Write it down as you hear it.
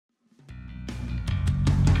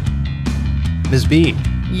Ms. B.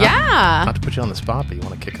 Yeah. Not to put you on the spot, but you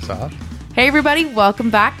want to kick us off? Hey, everybody. Welcome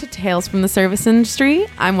back to Tales from the Service Industry.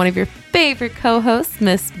 I'm one of your favorite co-hosts,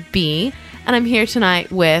 Miss B. And I'm here tonight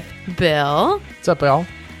with Bill. What's up, y'all?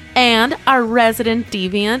 And our resident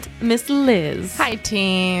deviant, Miss Liz. Hi,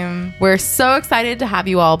 team. We're so excited to have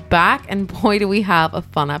you all back. And boy, do we have a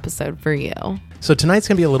fun episode for you. So tonight's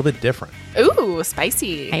going to be a little bit different. Ooh,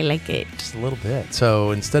 spicy. I like it. Just a little bit. So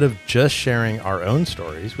instead of just sharing our own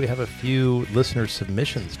stories, we have a few listener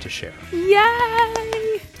submissions to share.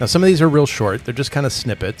 Yay! Now, some of these are real short. They're just kind of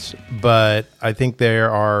snippets, but I think there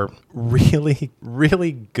are really,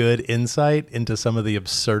 really good insight into some of the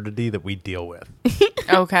absurdity that we deal with.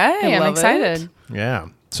 Okay, I'm excited. Yeah.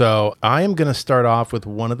 So I am going to start off with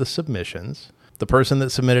one of the submissions. The person that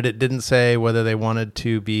submitted it didn't say whether they wanted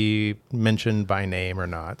to be mentioned by name or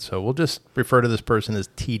not. So we'll just refer to this person as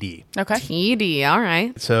TD. Okay. TD, all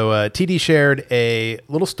right. So TD shared a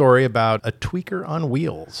little story about a tweaker on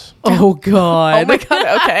wheels. Oh, God. Oh, my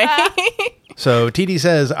God. Okay. So TD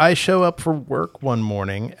says, I show up for work one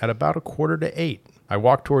morning at about 7:45. I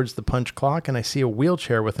walk towards the punch clock and I see a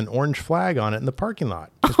wheelchair with an orange flag on it in the parking lot.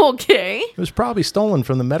 Okay. It was probably stolen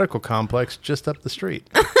from the medical complex just up the street.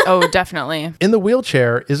 Oh, definitely. In the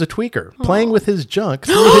wheelchair is a tweaker playing with his junk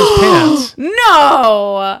through his pants.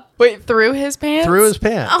 No. Wait, through his pants? Through his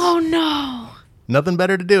pants. Oh, no. Nothing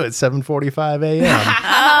better to do at 7:45 a.m.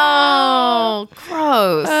 Oh,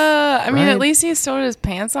 gross. I mean, Right. at least he still had his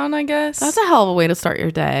pants on, I guess. That's a hell of a way to start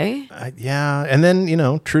your day. Yeah. And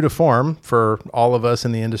then, true to form for all of us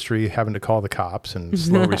in the industry having to call the cops and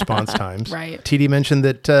slow response times. Right. TD mentioned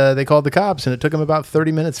that they called the cops and it took them about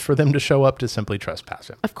 30 minutes for them to show up to simply trespass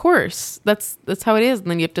him. Of course. That's how it is.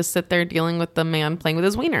 And then you have to sit there dealing with the man playing with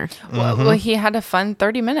his wiener. Well, he had a fun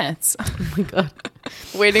 30 minutes. Oh, my God.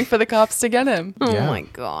 Waiting for the cops to get him. Oh, Yeah. my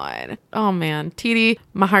God. Oh, man. TD,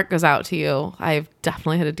 my heart goes out to you. I've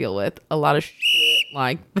definitely had to deal with a lot of shit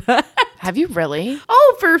like that. Have you really?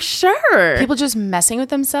 Oh, for sure. People just messing with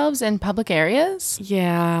themselves in public areas?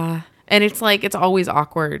 Yeah. And it's like, it's always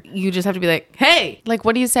awkward. You just have to be like, hey. Like,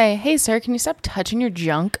 what do you say? Hey, sir, can you stop touching your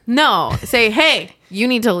junk? No. Say, hey, you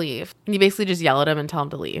need to leave. And you basically just yell at him and tell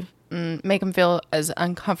him to leave. Make them feel as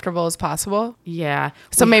uncomfortable as possible. Yeah.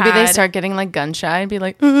 So maybe they start getting like gun shy and be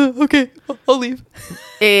like, okay, I'll leave.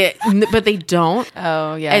 But they don't.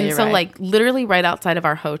 Oh, yeah. And you're so right. like literally right outside of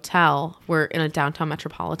our hotel, we're in a downtown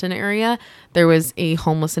metropolitan area. There was a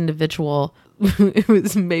homeless individual. It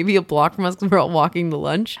was maybe a block from us because we were all walking to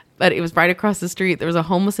lunch, but it was right across the street. There was a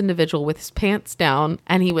homeless individual with his pants down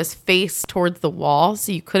and he was face towards the wall.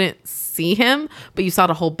 So you couldn't see him, but you saw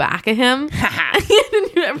the whole back of him.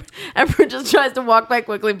 And everyone just tries to walk by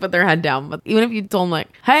quickly and put their head down. But even if you told him like,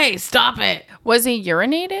 hey, stop it. Was he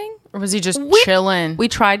urinating or was he just chilling? We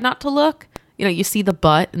tried not to look. You see the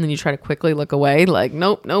butt and then you try to quickly look away. Like,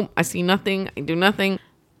 nope, I see nothing. I do nothing.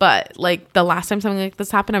 But like the last time something like this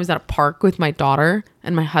happened, I was at a park with my daughter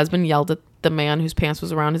and my husband yelled at the man whose pants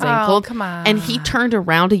was around his ankle. Oh, come on. And he turned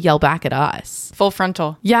around to yell back at us. Full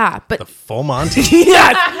frontal. Yeah, but The full Monty.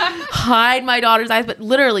 yes, hide my daughter's eyes, but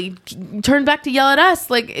literally turned back to yell at us.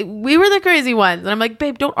 Like we were the crazy ones. And I'm like,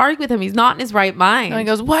 babe, don't argue with him. He's not in his right mind. And he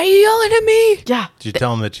goes, why are you yelling at me? Yeah. Did you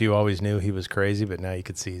tell him that you always knew he was crazy, but now you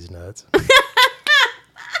could see his nuts?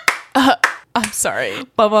 I'm sorry.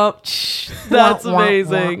 That's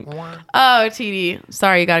amazing. Oh, TD.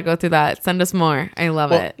 Sorry, you got to go through that. Send us more. I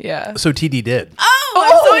love it. Yeah. So TD did. Oh,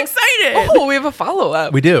 I'm so excited. Oh, we have a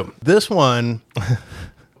follow-up. We do. This one,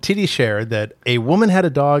 TD shared that a woman had a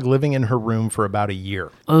dog living in her room for about a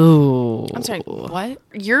year. Oh. I'm sorry, what?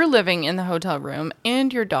 You're living in the hotel room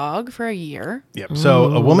and your dog for a year? Yep. So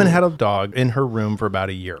a woman had a dog in her room for about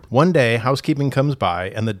a year. One day, housekeeping comes by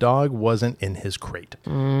and the dog wasn't in his crate.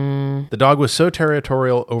 The dog was so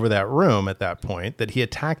territorial over that room at that point that he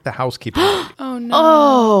attacked the housekeeping lady. Oh, no.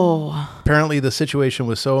 Oh. Apparently, the situation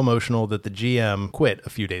was so emotional that the GM quit a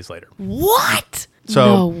few days later. What? So-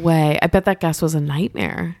 no way. I bet that guest was a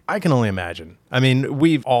nightmare. I can only imagine. I mean,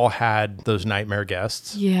 we've all had those nightmare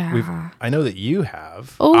guests. Yeah. I know that you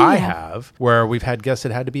have. Oh, I yeah. have, where we've had guests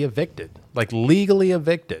that had to be evicted, like legally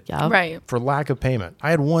evicted. Yeah. Right. For lack of payment.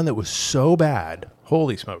 I had one that was so bad.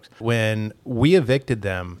 Holy smokes. When we evicted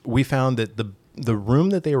them, we found that the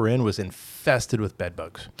room that they were in was infested with bed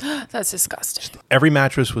bugs. That's disgusting. Every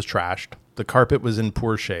mattress was trashed. The carpet was in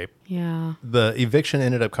poor shape. Yeah. The eviction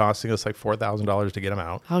ended up costing us like $4,000 to get them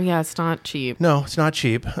out. Oh, yeah. It's not cheap. No, it's not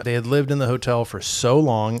cheap. They had lived in the hotel for so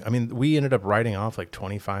long. I mean, we ended up writing off like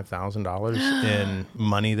 $25,000 in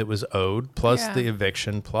money that was owed, plus the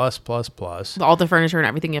eviction, plus. All the furniture and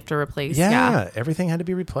everything you have to replace. Yeah, everything had to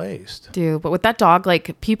be replaced. Dude, but with that dog,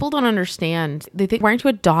 like, people don't understand. They think we're into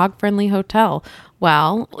a dog-friendly hotel.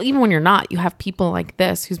 Well, even when you're not, you have people like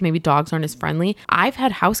this whose maybe dogs aren't as friendly. I've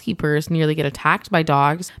had housekeepers nearly get attacked by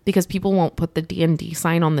dogs because people won't put the D&D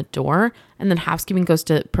sign on the door, and then housekeeping goes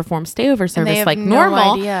to perform stayover service like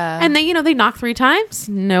normal. Idea. And they, they knock 3 times.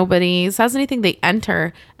 Nobody says anything. They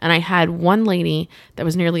enter. And I had one lady that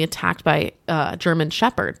was nearly attacked by a German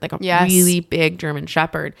Shepherd, like a really big German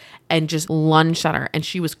Shepherd, and just lunged at her. And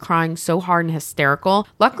she was crying so hard and hysterical.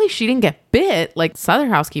 Luckily, she didn't get bit like this other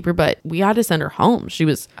housekeeper, but we had to send her home. She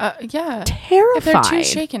was terrified. If they're too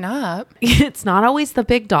shaken up. It's not always the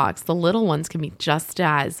big dogs. The little ones can be just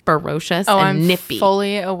as ferocious and nippy.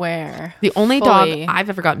 Fully aware. The only dog I've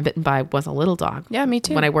ever gotten bitten by was a little dog. Yeah, me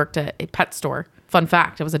too. When I worked at a pet store. Fun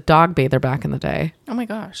fact, I was a dog bather back in the day. Oh my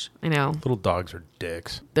gosh. I know. Little dogs are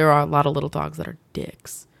dicks. There are a lot of little dogs that are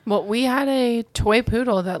dicks. Well, we had a toy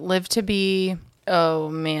poodle that lived to be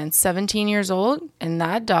 17 years old, and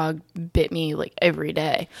that dog bit me like every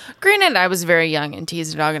day. Granted, I was very young and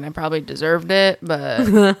teased a dog, and I probably deserved it, but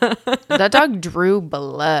that dog drew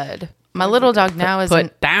blood. My little dog now is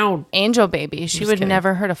an angel baby. She would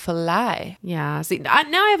never hurt a fly. Yeah. See, now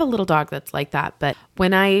I have a little dog that's like that. But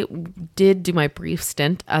when I did do my brief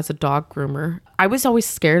stint as a dog groomer, I was always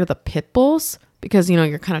scared of the pit bulls. Because,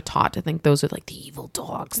 you're kind of taught to think those are like the evil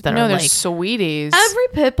dogs that are they're like sweeties. Every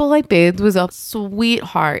pit bull I bathed was a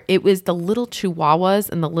sweetheart. It was the little chihuahuas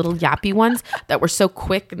and the little yappy ones that were so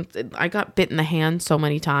quick. And I got bit in the hand so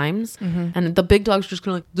many times. Mm-hmm. And the big dogs just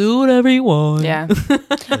kind of like, do whatever you want. Yeah.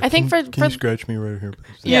 I think Can you scratch me right here,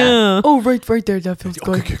 please? Yeah. Oh, right there. That feels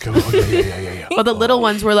good. Okay, come on. Yeah. But the little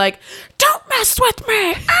ones were like, don't mess with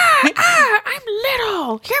me. I'm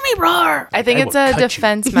little. Hear me roar. I think it's a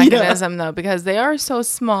defense mechanism, though, because they are so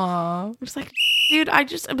small. I'm just like, dude, I'm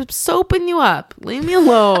soaping you up. Leave me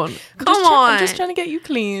alone. Come on. I'm just trying to get you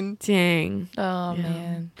clean. Dang. Oh,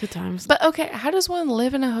 man. Good times. But okay, how does one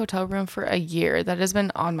live in a hotel room for a year? That has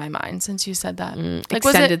been on my mind since you said that. Like,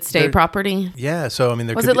 extended stay property? Yeah. So, I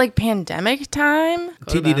mean, was it like pandemic time?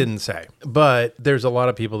 TD didn't say. But there's a lot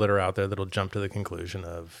of people that are out there that'll jump to the conclusion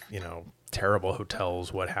of, terrible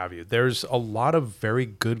hotels, what have you. There's a lot of very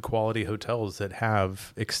good quality hotels that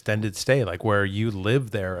have extended stay, like where you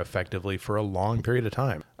live there effectively for a long period of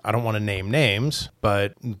time. I don't want to name names,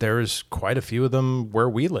 but there's quite a few of them where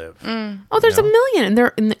we live. Oh, there's a million. And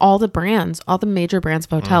they're in all the brands, all the major brands of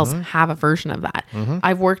hotels have a version of that.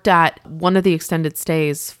 I've worked at one of the extended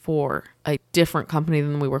stays for a different company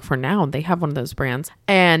than we work for now. And they have one of those brands.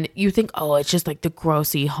 And you think, oh, it's just like the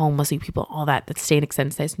grossy, homelessy people, all that stay in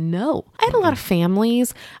extended stays. No. I had a lot of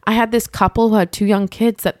families. I had this couple who had 2 young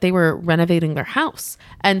kids that they were renovating their house.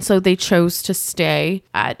 And so they chose to stay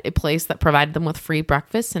at a place that provided them with free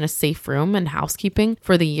breakfast and a safe room and housekeeping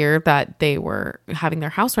for the year that they were having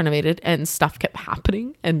their house renovated, and stuff kept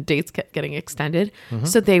happening and dates kept getting extended.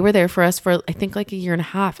 So they were there for us for, I think, like a year and a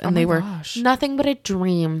half. And they were nothing but a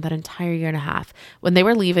dream that entire year and a half. When they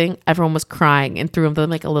were leaving, everyone was crying and threw them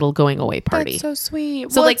like a little going away party. That's so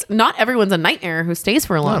sweet. So like not everyone's a nightmare who stays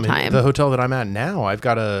for a long time. The hotel that I'm at now, I've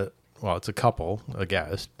got it's a couple, a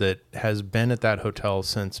guest, that has been at that hotel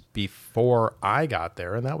since before I got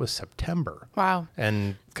there, and that was September. Wow.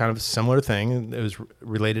 And kind of a similar thing. It was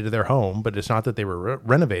related to their home, but it's not that they were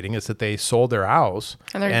renovating. It's that they sold their house.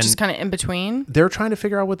 And they're just kind of in between? They're trying to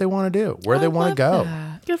figure out what they want to do, where they want to go.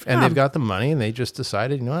 And they've got the money, and they just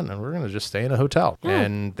decided, what, we're going to just stay in a hotel. Yeah.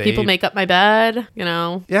 And people make up my bed,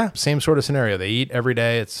 Yeah, same sort of scenario. They eat every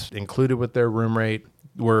day. It's included with their room rate.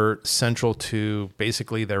 Were central to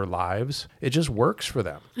basically their lives. It just works for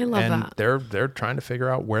them. I love that. And they're trying to figure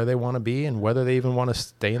out where they want to be and whether they even want to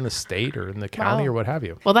stay in the state or in the county or what have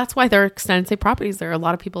you. Well, that's why they're extended stay properties. There are a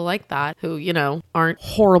lot of people like that who, aren't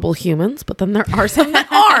horrible humans, but then there are some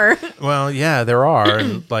that are. Well, yeah, there are.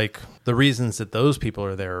 And like the reasons that those people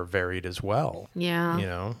are there are varied as well.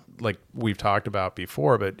 Yeah. Like we've talked about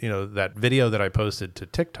before, but that video that I posted to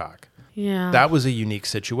TikTok. Yeah. That was a unique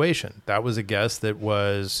situation. That was a guest that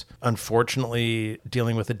was unfortunately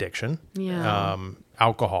dealing with addiction,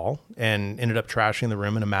 alcohol, and ended up trashing the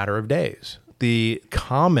room in a matter of days. The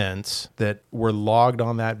comments that were logged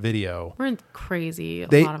on that video were crazy, a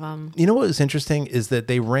lot of them. You know what was interesting is that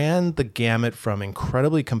they ran the gamut from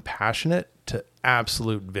incredibly compassionate to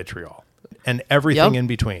absolute vitriol and everything in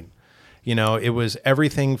between. It was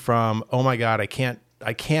everything from, oh my God, I can't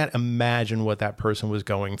I can't imagine what that person was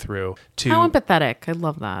going through. How empathetic. I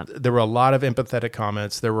love that. There were a lot of empathetic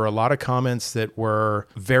comments. There were a lot of comments that were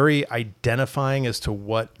very identifying as to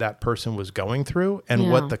what that person was going through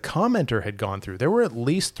and what the commenter had gone through. There were at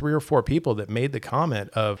least 3 or 4 people that made the comment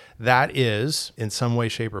of that is, in some way,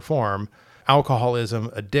 shape, or form, alcoholism,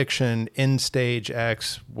 addiction, end stage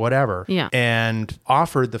X, whatever, and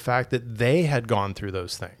offered the fact that they had gone through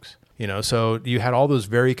those things. So you had all those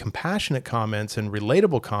very compassionate comments and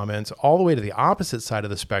relatable comments all the way to the opposite side of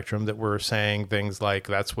the spectrum that were saying things like,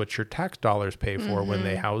 that's what your tax dollars pay for when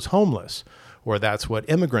they house homeless, or that's what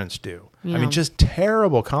immigrants do. I mean, just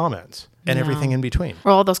terrible comments and everything in between.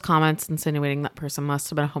 Or all those comments insinuating that person must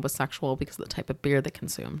have been homosexual because of the type of beer they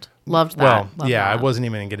consumed. Loved that. Loved that. I wasn't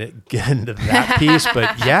even going to get into that piece,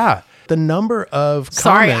 but the number of comments.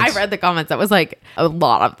 Sorry, I read the comments. That was like a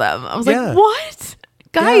lot of them. I was like, what?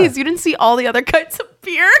 Guys, you didn't see all the other kinds of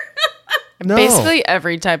beer? No. Basically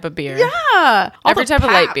every type of beer. Yeah. Every type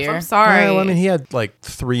of light beer. I'm sorry. Well, I mean, he had like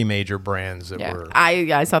 3 major brands that were.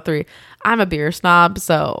 I saw 3. I'm a beer snob,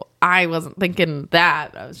 so I wasn't thinking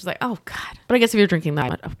that. I was just like, oh, God. But I guess if you're drinking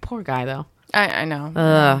that, poor guy, though. I know.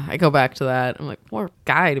 I go back to that. I'm like, poor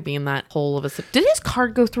guy to be in that hole of a... Did his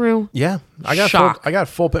card go through? Yeah. I got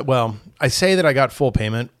full... Well, I say that I got full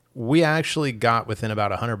payment. We actually got within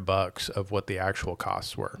about $100 of what the actual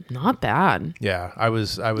costs were. Not bad. Yeah, I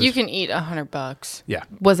was. You can eat $100. Yeah.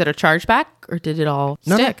 Was it a chargeback or did it all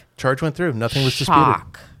stick? No. Charge went through. Nothing was disputed.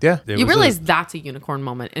 Yeah. You realize that's a unicorn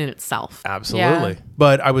moment in itself. Absolutely. Yeah.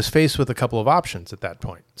 But I was faced with a couple of options at that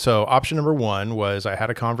point. So option number 1 was I had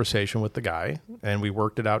a conversation with the guy and we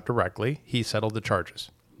worked it out directly. He settled the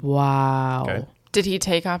charges. Wow. Okay. Did he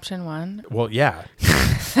take option 1? Well, yeah.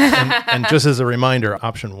 and just as a reminder,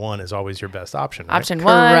 option 1 is always your best option. Right? Option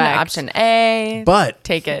 1, option A. But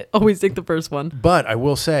take it. Always take the first one. But I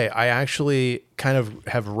will say, I actually kind of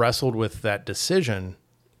have wrestled with that decision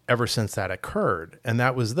ever since that occurred. And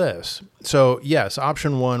that was this. So yes,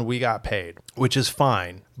 option 1, we got paid, which is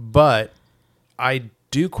fine. But I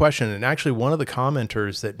do question, and actually one of the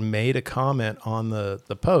commenters that made a comment on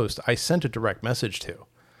the post, I sent a direct message to,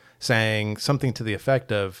 saying something to the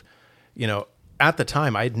effect of, at the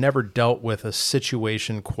time, I'd never dealt with a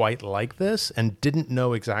situation quite like this and didn't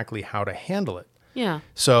know exactly how to handle it. Yeah.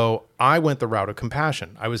 So I went the route of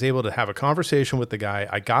compassion. I was able to have a conversation with the guy.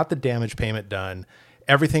 I got the damage payment done.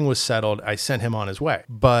 Everything was settled. I sent him on his way.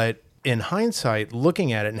 But in hindsight,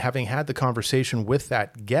 looking at it and having had the conversation with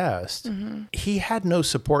that guest, he had no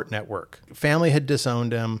support network. Family had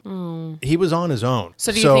disowned him. He was on his own.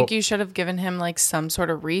 So do you think you should have given him like some sort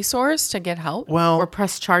of resource to get help? Well, or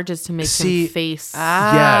press charges to make him face his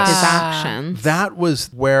actions? That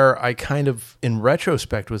was where I kind of, in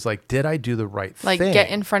retrospect, was like, did I do the right thing? Like get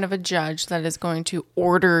in front of a judge that is going to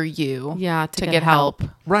order you to get help.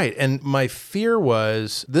 Right. And my fear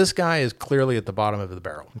was this guy is clearly at the bottom of the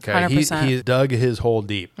barrel. Okay. He dug his hole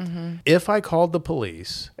deep. If I called the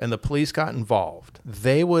police and the police got involved,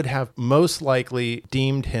 they would have most likely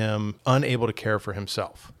deemed him unable to care for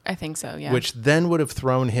himself. I think so, yeah. Which then would have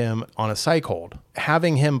thrown him on a psych hold.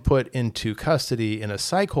 Having him put into custody in a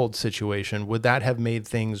psych hold situation, would that have made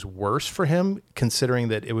things worse for him, considering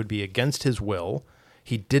that it would be against his will?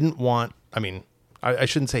 He didn't want, I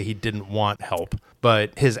shouldn't say he didn't want help,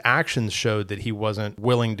 but his actions showed that he wasn't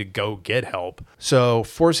willing to go get help. So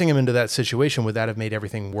forcing him into that situation, would that have made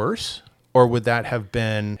everything worse? Or would that have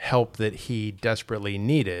been help that he desperately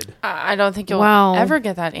needed? I don't think you'll ever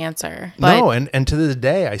get that answer. No, and to this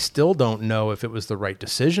day, I still don't know if it was the right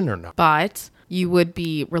decision or not. But you would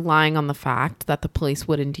be relying on the fact that the police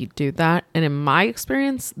would indeed do that. And in my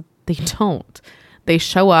experience, they don't. They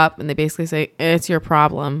show up and they basically say, it's your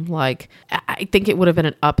problem. Like, I think it would have been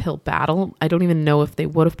an uphill battle. I don't even know if they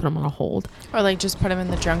would have put him on a hold. Or like just put him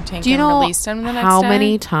in the drunk tank and released him the next day. How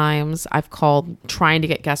many times I've called trying to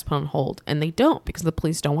get guests put on hold and they don't, because the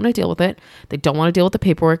police don't want to deal with it. They don't want to deal with the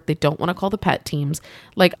paperwork. They don't want to call the pet teams.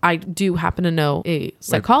 Like, I do happen to know a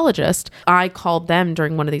psychologist. I called them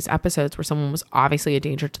during one of these episodes where someone was obviously a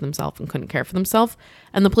danger to themselves and couldn't care for themselves.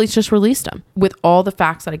 And the police just released him with all the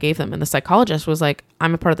facts that I gave them. And the psychologist was like,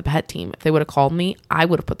 I'm a part of the pet team. If they would have called me, I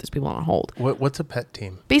would have put these people on hold. What's a pet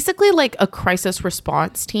team? Basically like a crisis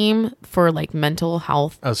response team for like mental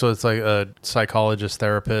health. Oh, so it's like a psychologist,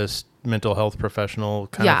 therapist, mental health professional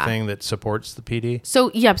kind of thing that supports the PD? So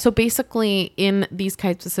basically in these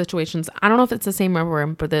types of situations, I don't know if it's the same everywhere,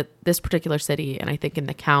 but this particular city, and I think in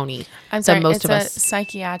the county, it's a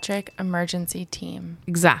psychiatric emergency team.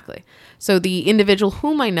 Exactly. So the individual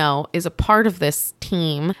whom I know is a part of this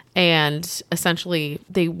team, and essentially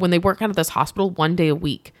when they work out of this hospital 1 day a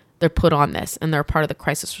week, they're put on this, and they're part of the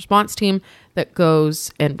crisis response team that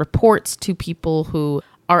goes and reports to people who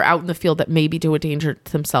are out in the field that may be to a danger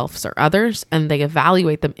to themselves or others, and they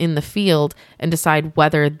evaluate them in the field and decide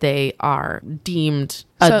whether they are deemed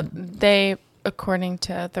according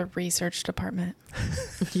to the research department.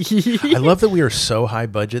 I love that we are so high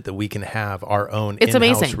budget that we can have our own it's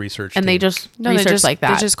in-house amazing. research and team. they just research like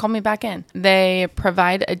that. They just call me back in. They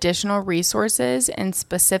provide additional resources in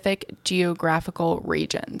specific geographical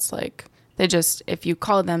regions. Like if you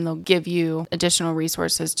call them, they'll give you additional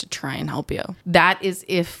resources to try and help you. That is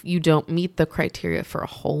if you don't meet the criteria for a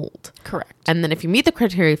hold. Correct. And then if you meet the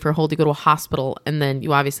criteria for a hold, you go to a hospital, and then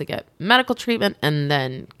you obviously get medical treatment and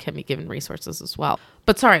then can be given resources as well.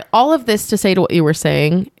 But sorry, all of this to say to what you were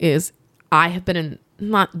saying is I have been in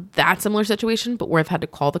not that similar situation, but where I've had to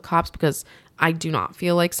call the cops because I do not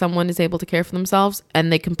feel like someone is able to care for themselves,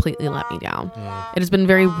 and they completely let me down. It has been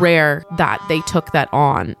very rare that they took that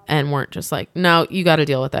on and weren't just like, no, you got to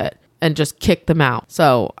deal with it, and just kick them out.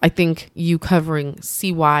 So I think you covering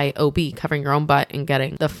CYOB, covering your own butt and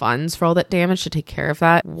getting the funds for all that damage to take care of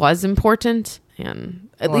that was important. And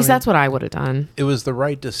at least that's what I would have done. It was the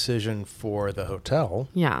right decision for the hotel.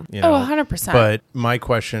 Yeah. You know, 100%. But my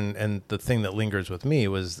question and the thing that lingers with me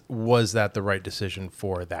was that the right decision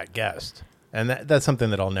for that guest? And that's something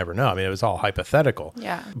that I'll never know. I mean, it was all hypothetical.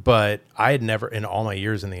 Yeah. But I had never, in all my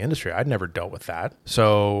years in the industry, I'd never dealt with that.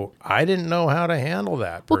 So I didn't know how to handle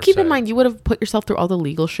that. Well, keep in mind, you would have put yourself through all the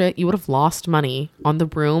legal shit. You would have lost money on the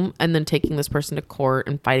room and then taking this person to court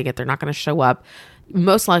and fighting it. They're not going to show up.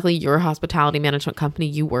 Most likely your hospitality management company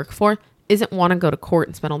you work for isn't want to go to court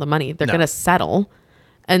and spend all the money. They're going to settle.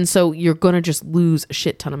 And so you're going to just lose a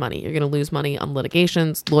shit ton of money. You're going to lose money on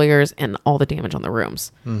litigations, lawyers, and all the damage on the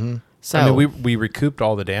rooms. Mm-hmm. So I mean, we recouped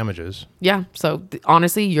all the damages. Yeah. So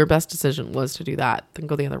honestly, your best decision was to do that than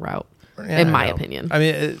go the other route, in my opinion. I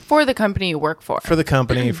mean, for the company you work for. For the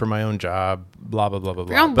company, for my own job, blah, blah, blah, blah,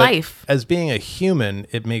 blah. Your own life. As being a human,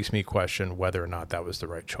 it makes me question whether or not that was the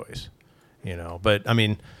right choice. You know, but I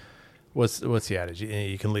mean, what's the adage?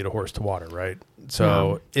 You can lead a horse to water, right?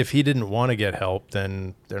 So if he didn't want to get help,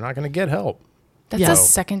 then they're not going to get help. That's the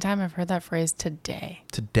second time I've heard that phrase today.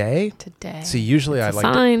 Today? Today. See, usually It's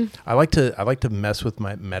I like to mess with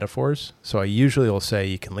my metaphors. So I usually will say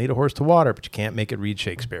you can lead a horse to water, but you can't make it read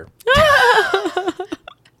Shakespeare.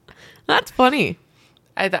 That's funny.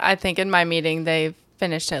 I think in my meeting they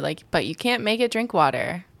finished it like, but you can't make it drink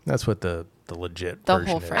water. That's what the legit The version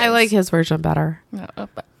whole is. phrase. I like his version better.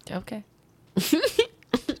 Okay.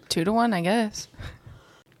 2-1, I guess.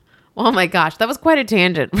 Oh my gosh, that was quite a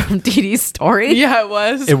tangent from TD's story. Yeah, it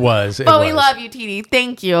was. It was. But we love you, TD.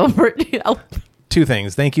 Thank you for Two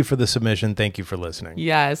things. Thank you for the submission. Thank you for listening.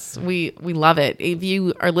 Yes, we love it. If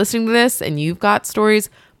you are listening to this and you've got stories,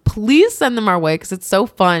 please send them our way because it's so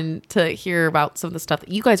fun to hear about some of the stuff that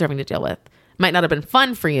you guys are having to deal with. Might not have been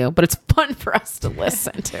fun for you, but it's fun for us to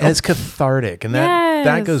listen to. And it's cathartic. And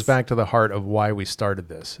that goes back to the heart of why we started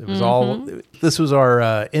this. It was this was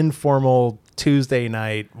our informal Tuesday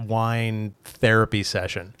night wine therapy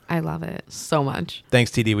session. I love it so much.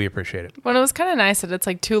 Thanks, TD. We appreciate it. Well, it was kind of nice that it's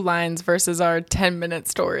like 2 lines versus our 10-minute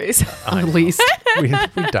stories. At least. we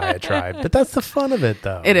diatribe. But that's the fun of it,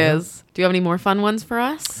 though. It is. Do you have any more fun ones for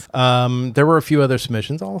us? There were a few other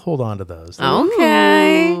submissions. I'll hold on to those.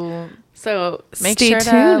 Okay. Ooh. So Make stay sure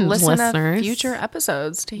tuned, to listen listeners. to future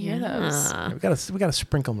episodes to hear those. We gotta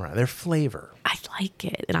sprinkle them around. They're flavor. I like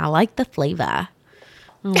it, and I like the flavor.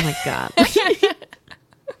 Oh my god.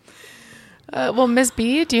 Well, Ms.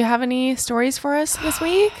 B, do you have any stories for us this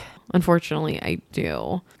week? Unfortunately, I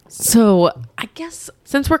do. So I guess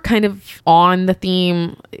since we're kind of on the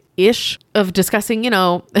theme-ish of discussing,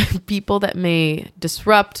 people that may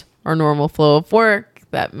disrupt our normal flow of work,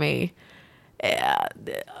 that may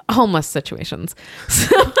homeless situations.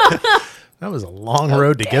 That was a long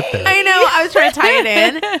road to get there. I know. I was trying to tie it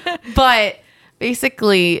in. But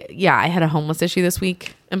basically, I had a homeless issue this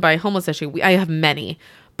week. And by homeless issue, I have many.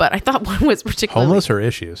 But I thought one was particularly... Homeless or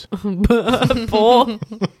issues? Both.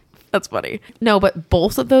 That's funny. No, but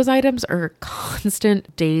both of those items are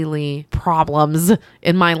constant daily problems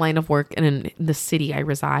in my line of work and in the city I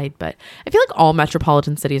reside. But I feel like all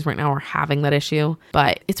metropolitan cities right now are having that issue,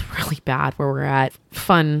 but it's really bad where we're at.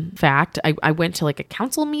 Fun fact, I went to like a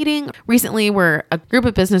council meeting recently where a group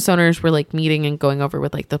of business owners were like meeting and going over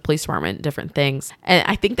with like the police department, different things. And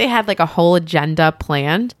I think they had like a whole agenda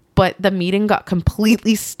planned, but the meeting got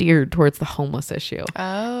completely steered towards the homeless issue.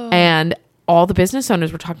 Oh. And all the business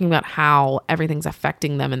owners were talking about how everything's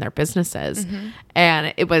affecting them in their businesses.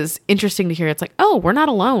 And it was interesting to hear. It's like, oh, we're not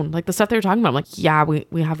alone. Like the stuff they were talking about, I'm like, yeah,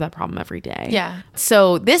 we have that problem every day. Yeah.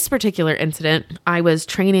 So this particular incident, I was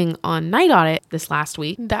training on night audit this last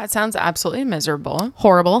week. That sounds absolutely miserable.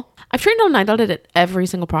 Horrible. I've trained on night audit at every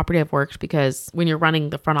single property I've worked because when you're running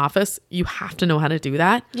the front office, you have to know how to do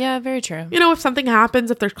that. Yeah, very true. You know, if something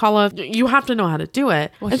happens, if there's call off, you have to know how to do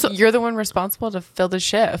it. Well, and so you're the one responsible to fill the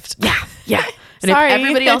shift. yeah. And Sorry. if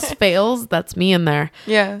everybody else fails, that's me in there.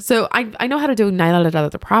 Yeah. So I know how to do night audit at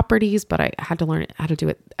other properties, but I had to learn how to do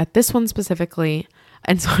it at this one specifically.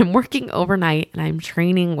 And so I'm working overnight and I'm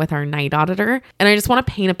training with our night auditor. And I just want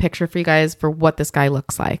to paint a picture for you guys for what this guy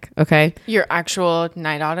looks like. Okay. Your actual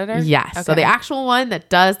night auditor? Yes. Okay. So the actual one that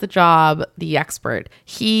does the job, the expert,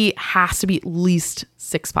 he has to be at least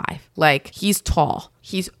 6'5". Like he's tall.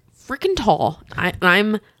 He's freaking tall. I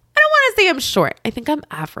don't want to say I'm short. I think I'm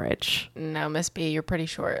average. No, Miss B, you're pretty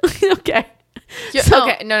short. Okay.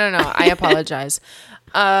 Okay. No. I apologize.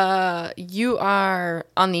 You are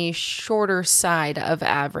on the shorter side of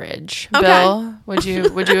average. Okay. Bill, would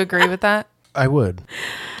you agree with that? I would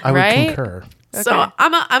Right? concur. Okay. So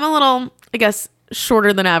I'm a little, I guess,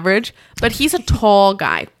 shorter than average, but he's a tall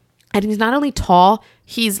guy. And he's not only tall,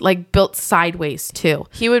 he's like built sideways too.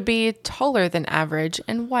 He would be taller than average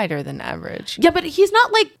and wider than average. Yeah, but he's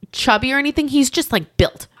not like chubby or anything. He's just like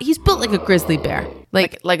built. He's built like a grizzly bear.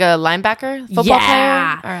 Like a linebacker? Football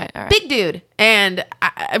player? All right. Big dude. And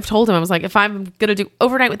I've told him, I was like, if I'm going to do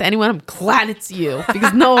overnight with anyone, I'm glad it's you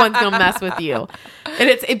because no one's going to mess with you. And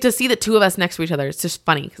it's to see the two of us next to each other, it's just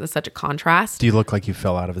funny because it's such a contrast. Do you look like you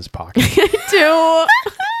fell out of his pocket? I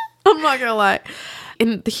do. I'm not going to lie.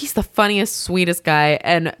 And he's the funniest, sweetest guy,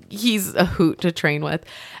 and he's a hoot to train with.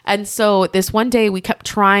 And so this one day we kept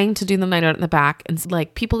trying to do the night out in the back, and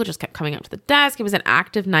like people just kept coming up to the desk. It was an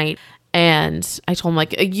active night, and I told him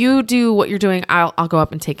like, you do what you're doing. I'll go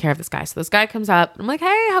up and take care of this guy. So this guy comes up. I'm like,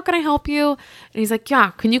 hey, how can I help you? And he's like, yeah,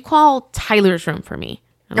 can you call Tyler's room for me?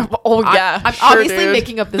 Oh yeah. I'm sure, obviously dude.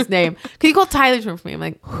 making up this name. Can you call Tyler's room for me? I'm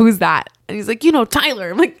like, who's that? And he's like, Tyler.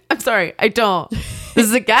 I'm like, I'm sorry, I don't. This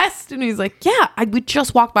is a guest? And he's like, yeah, we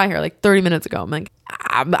just walked by here like 30 minutes ago. I'm like,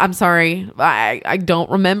 I'm sorry. I don't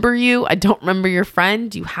remember you. I don't remember your friend.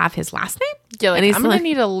 Do you have his last name? Yeah, like, And he's I'm going to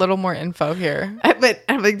need a little more info here. But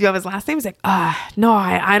I'm like, do you have his last name? He's like, no,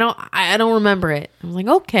 I don't remember it. I was like,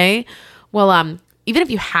 okay. Well, even if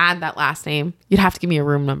you had that last name, you'd have to give me a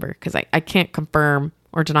room number because I can't confirm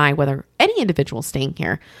or deny whether any individual is staying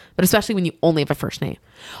here, but especially when you only have a first name.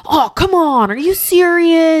 Oh, come on. Are you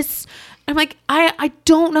serious? I'm like, I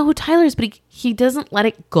don't know who Tyler is, but he doesn't let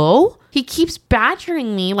it go. He keeps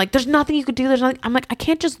badgering me. Like, there's nothing you could do. There's nothing. I'm like, I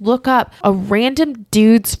can't just look up a random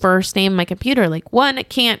dude's first name on my computer. Like, one, I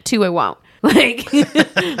can't. Two, I won't. Like,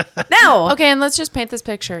 no. Okay, and let's just paint this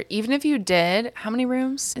picture. Even if you did, how many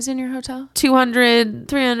rooms is in your hotel? 200,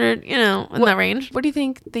 300, in that range. What do you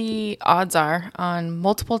think the odds are on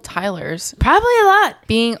multiple Tylers Probably a lot.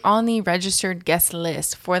 being on the registered guest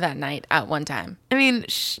list for that night at one time? I mean,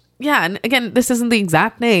 yeah. And again, this isn't the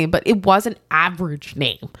exact name, but it was an average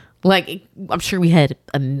name. Like, I'm sure we had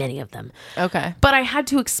many of them. Okay. But I had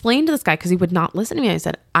to explain to this guy because he would not listen to me. I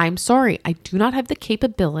said, I'm sorry. I do not have the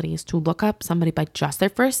capabilities to look up somebody by just their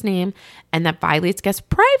first name, and that violates guest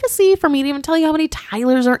privacy for me to even tell you how many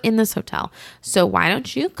Tylers are in this hotel. So why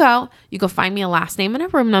don't you go find me a last name and a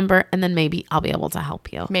room number, and then maybe I'll be able to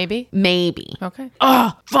help you. Maybe. Okay.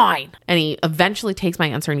 Oh, fine. And he eventually takes my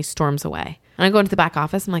answer and he storms away. And I go into the back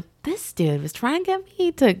office. I'm like, this dude was trying to get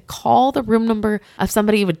me to call the room number of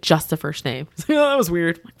somebody with just the first name. Oh, that was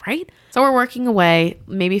weird. I'm like, right? So we're working away.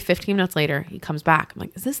 Maybe 15 minutes later, he comes back. I'm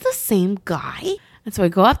like, is this the same guy? And so I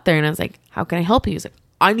go up there and I was like, how can I help you? He's like,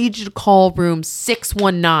 I need you to call room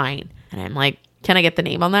 619. And I'm like, can I get the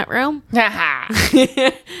name on that room?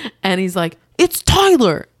 And he's like, it's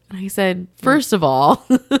Tyler. And I said, first of all,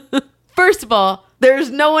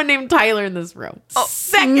 there's no one named Tyler in this room. Oh,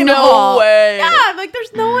 Second no of all, way. yeah, I'm like,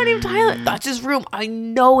 there's no one named Tyler. That's his room. I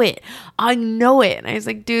know it. And I was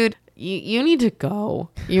like, dude, you need to go.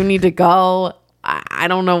 You need to go. I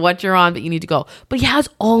don't know what you're on, but you need to go. But he has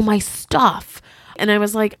all my stuff. And I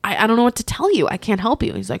was like, I don't know what to tell you. I can't help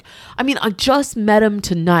you. He's like, I mean, I just met him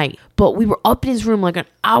tonight, but we were up in his room like an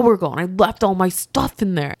hour ago and I left all my stuff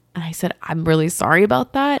in there. And I said, I'm really sorry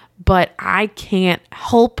about that, but I can't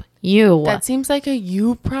help you. That seems like a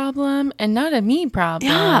you problem and not a me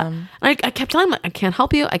problem. Yeah. I kept telling him, I can't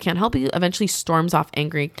help you. Eventually storms off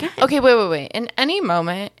angry. Okay, wait. In any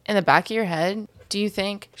moment in the back of your head, Do you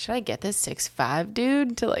think, should I get this 6'5"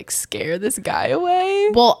 dude to like scare this guy away?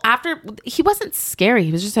 Well, after he wasn't scary,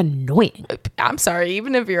 he was just annoying. I'm sorry,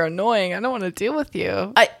 even if you're annoying, I don't want to deal with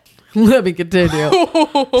you. Let me continue.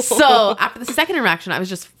 So after the second interaction, I was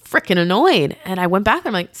just freaking annoyed. And I went back and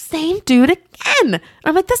I'm like, same dude again. And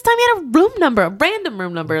I'm like, this time he had a room number, a random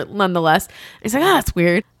room number nonetheless. And he's like, that's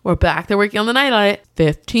weird. We're back there working on the night audit.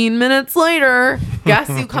 15 minutes later, guess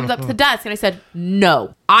who comes up to the desk? And I said,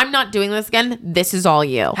 no, I'm not doing this again. This is all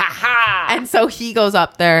you. And so he goes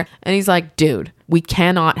up there and he's like, dude, we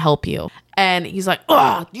cannot help you. And he's like,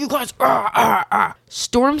 oh, you guys,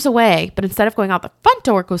 storms away. But instead of going out the front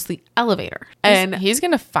door, goes to the elevator. And he's going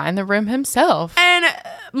to find the room himself. And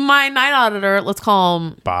my night auditor, let's call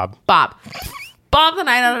him Bob, the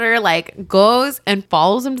night auditor, like goes and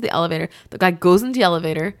follows him to the elevator. The guy goes into the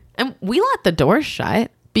elevator and we let the door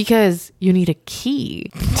shut because you need a key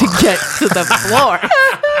to get to the floor.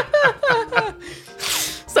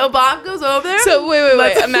 So Bob goes over there. So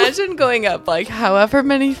wait. Imagine going up like however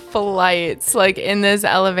many flights like in this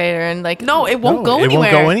elevator and like no, it won't go it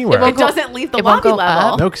anywhere. won't go anywhere. It doesn't leave the lobby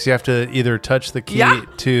level. No, because you have to either touch the key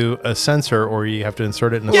to a sensor or you have to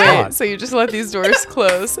insert it in a slot. So you just let these doors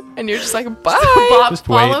close and you're just like, bye. Bob Just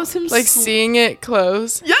follows him like seeing it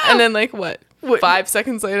close. Yeah. And then like what? 5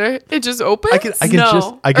 seconds later, it just opens. I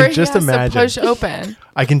can just imagine. Push open.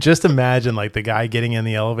 I can just imagine like the guy getting in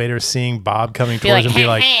the elevator, seeing Bob coming towards him, be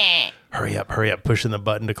like, hurry up, pushing the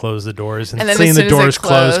button to close the doors, and then seeing as the soon as doors it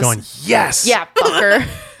close, closed, going, yes, yeah, fucker.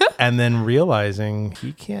 And then realizing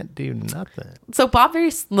he can't do nothing. So Bob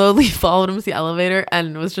very slowly followed him to the elevator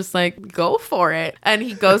and was just like, go for it. And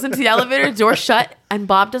he goes into the elevator, door shut, and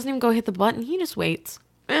Bob doesn't even go hit the button. He just waits.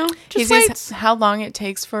 He sees how long it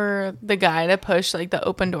takes for the guy to push like the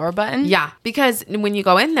open door button. Yeah, because when you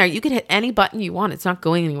go in there, you can hit any button you want. It's not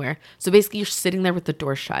going anywhere. So basically, you're sitting there with the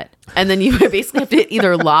door shut, and then you basically have to hit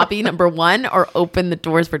either lobby number 1 or open the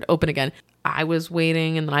doors for it to open again. I was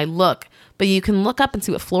waiting, and then I look, but you can look up and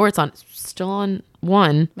see what floor it's on. It's still on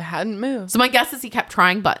 1. It hadn't moved. So my guess is he kept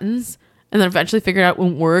trying buttons, and then eventually figured out it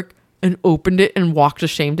wouldn't work. And opened it and walked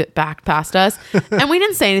ashamed it back past us. And we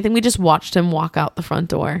didn't say anything. We just watched him walk out the front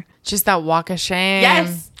door. Just that walk of shame.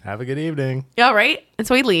 Yes. Have a good evening. Yeah, right? And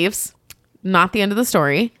so he leaves. Not the end of the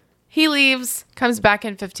story. He leaves. Comes back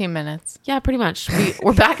in 15 minutes. Yeah, pretty much.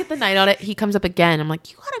 We're back at the night audit. He comes up again. I'm like,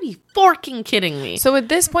 you gotta be forking kidding me. So at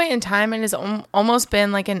this point in time, it has almost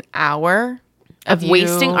been like an hour of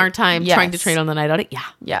wasting our time trying to train on the night audit. Yeah.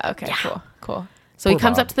 Yeah, okay, cool. So he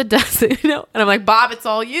comes up to the desk, and I'm like, Bob, it's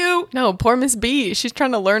all you. No, poor Miss B. She's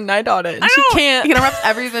trying to learn night audit. And she can't. He interrupts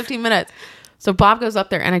every 15 minutes. So Bob goes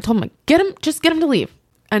up there, and I told him, like, get him to leave.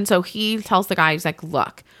 And so he tells the guy, he's like,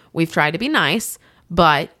 look, we've tried to be nice,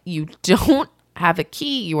 but you don't have a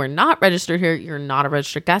key. You are not registered here. You're not a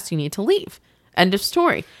registered guest. You need to leave. End of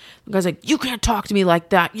story. The guy's like, you can't talk to me like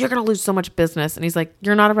that. You're going to lose so much business. And he's like,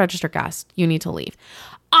 you're not a registered guest. You need to leave.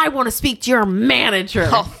 I want to speak to your manager.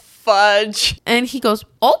 Oh, fudge. And he goes,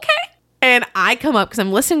 okay. And I come up because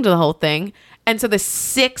I'm listening to the whole thing. And so this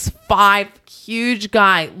 6'5" huge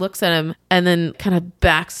guy looks at him and then kind of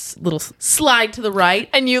backs little slide to the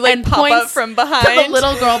right. And you like pop up from behind. To the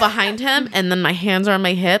little girl behind him. And then my hands are on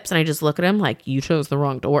my hips and I just look at him like, you chose the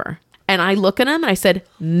wrong door. And I look at him and I said,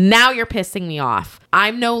 now you're pissing me off.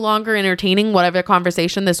 I'm no longer entertaining whatever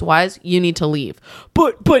conversation this was. You need to leave.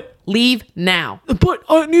 But leave now. But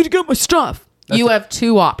I need to get my stuff. You have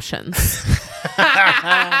 2 options.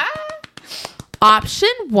 Option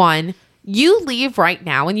 1, you leave right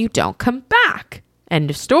now and you don't come back. End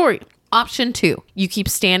of story. Option 2, you keep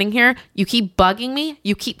standing here. You keep bugging me.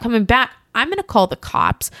 You keep coming back. I'm going to call the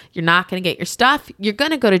cops. You're not going to get your stuff. You're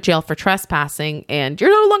going to go to jail for trespassing and you're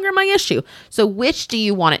no longer my issue. So which do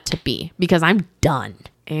you want it to be? Because I'm done.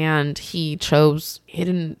 And he chose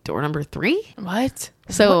hidden door number 3. What?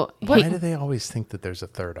 So why do they always think that there's a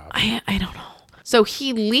third option? I don't know. So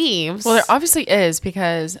he leaves. Well, there obviously is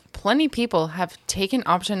because plenty of people have taken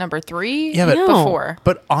option number 3 before.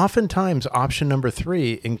 But oftentimes option number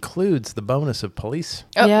 3 includes the bonus of police.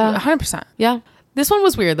 Oh, yeah. 100%. Yeah. This one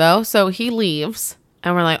was weird though. So he leaves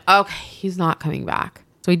and we're like, okay, he's not coming back.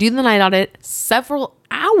 So we do the night audit. Several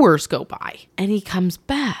hours go by and he comes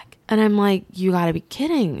back. And I'm like, you got to be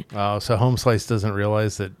kidding. Oh, so Home Slice doesn't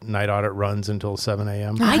realize that night audit runs until 7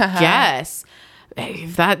 a.m.? I guess.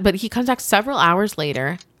 But he comes back several hours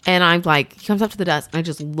later and I'm like, he comes up to the desk and I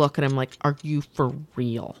just look at him like, are you for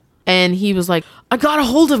real? And he was like, I got a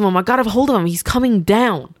hold of him. He's coming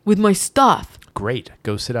down with my stuff. Great.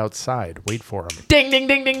 Go sit outside. Wait for him. Ding, ding,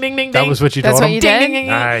 ding, ding, ding, ding. That was what you That's told what him? you Ding, did? ding, ding, ding.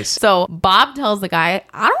 Nice. So Bob tells the guy,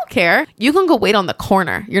 I don't care. You can go wait on the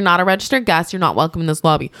corner. You're not a registered guest. You're not welcome in this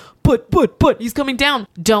lobby. But he's coming down.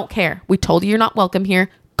 Don't care. We told you you're not welcome here.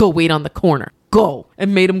 Go wait on the corner. Go.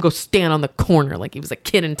 And made him go stand on the corner like he was a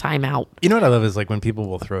kid in timeout. You know what I love is like when people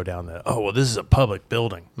will throw down the, oh, well, this is a public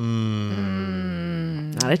building.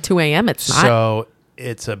 Not at 2 a.m. It's not. So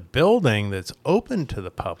it's a building that's open to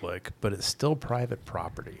the public, but it's still private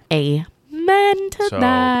property. Amen to So-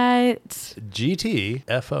 that.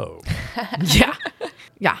 GTFO. Yeah.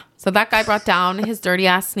 Yeah. So that guy brought down his dirty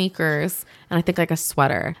ass sneakers and I think like a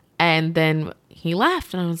sweater. And then he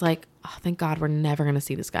left and I was like, oh, thank God we're never going to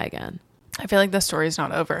see this guy again. I feel like the story's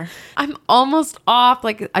not over. I'm almost off.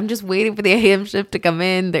 Like, I'm just waiting for the AM shift to come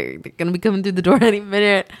in. They're going to be coming through the door any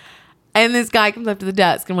minute. And this guy comes up to the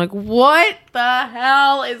desk. I'm like, what the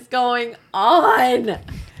hell is going on?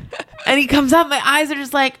 And he comes up. My eyes are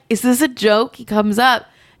just like, is this a joke? He comes up.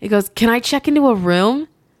 He goes, can I check into a room?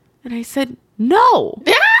 And I said, no.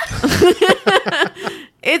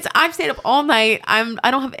 I've stayed up all night. I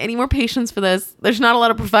don't have any more patience for this. There's not a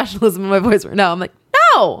lot of professionalism in my voice right now. I'm like,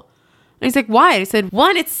 no. And he's like, why? I said,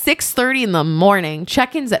 1, it's 6:30 in the morning.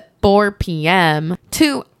 Check-in's at 4 p.m.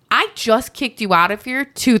 2, I just kicked you out of here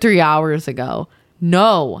 2-3 hours ago.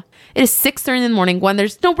 No. It is 6:30 in the morning. 1,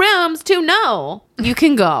 there's no rooms. 2, no. You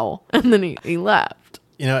can go. And then he left.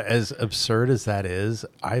 You know, as absurd as that is,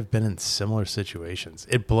 I've been in similar situations.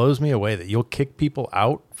 It blows me away that you'll kick people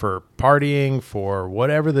out for partying, for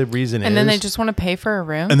whatever the reason is. And then they just want to pay for a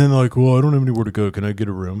room? And then they're like, well, I don't have anywhere to go. Can I get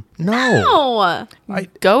a room? No. No.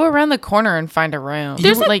 Go around the corner and find a room.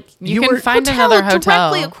 There's You can find another hotel.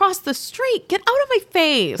 directly across the street. Get out of my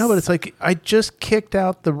face. No, but it's like, I just kicked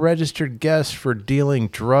out the registered guest for dealing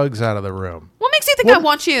drugs out of the room. What makes you think I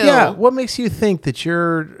want you? Yeah. What makes you think that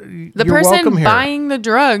you're The welcome person here? buying the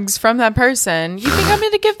drugs from that person, you think I'm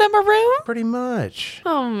going to give them a room? Pretty much.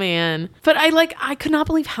 Oh man. But I could not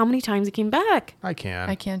believe how many times he came back. I can.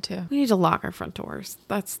 I can too. We need to lock our front doors.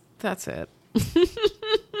 That's it.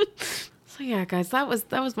 So yeah, guys, that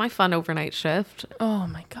was my fun overnight shift. Oh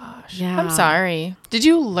my gosh. Yeah. I'm sorry. Did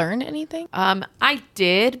you learn anything? I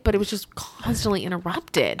did, but it was just constantly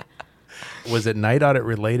interrupted. Was it night audit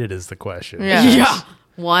related is the question. Yeah. Yeah.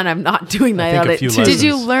 One, I'm not doing night think a audit. few Two, lessons. Did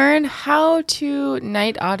you learn how to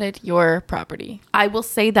night audit your property? I will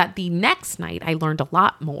say that the next night I learned a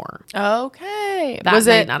lot more. Okay. That was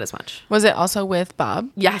night, it not as much. Was it also with Bob?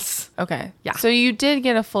 Yes. Okay. Yeah. So you did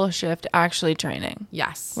get a full shift actually training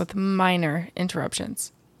Yes. with minor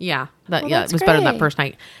interruptions. Yeah. Well, It that's was better than that great. first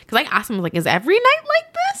night. Because I asked him, like, is every night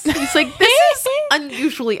like this? He's like, this is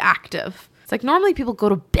unusually active. It's like normally people go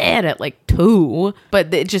to bed at like 2,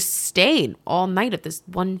 but it just stayed all night at this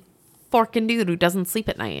one forking dude who doesn't sleep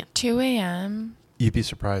at night. 2 a.m. You'd be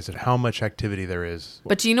surprised at how much activity there is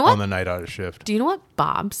But do you know what? on the night audit shift. Do you know what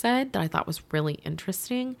Bob said that I thought was really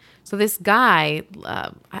interesting? So this guy,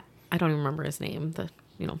 I don't even remember his name, the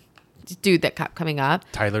dude that kept coming up.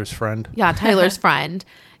 Tyler's friend. Yeah, Tyler's friend.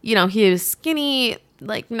 He was skinny,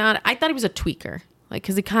 like not. I thought he was a tweaker, like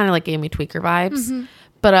because he kind of like gave me tweaker vibes.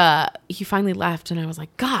 But he finally left, and I was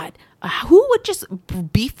like, God, who would just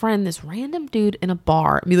befriend this random dude in a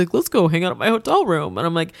bar and be like, let's go hang out at my hotel room? And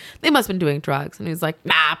I'm like, they must have been doing drugs. And he's like,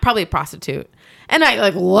 nah, probably a prostitute. And I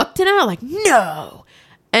like looked at him, I'm like, no.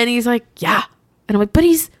 And he's like, yeah. And I'm like, but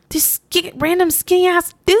he's this random skinny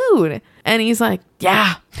ass dude. And he's like,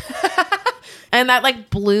 yeah. And that like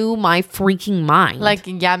blew my freaking mind. Like,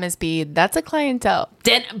 yeah, Miss B, that's a clientele.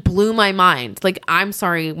 That blew my mind. Like, I'm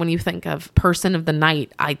sorry, when you think of person of the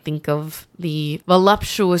night, I think of the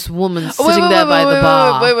voluptuous woman sitting there by the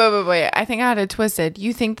bar. Wait. I think I had it twisted.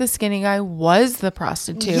 You think the skinny guy was the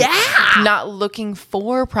prostitute? Yeah. Not looking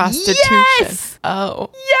for prostitution. Yes.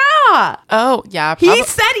 Oh. Yeah. Oh, yeah. He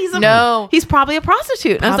said he's probably a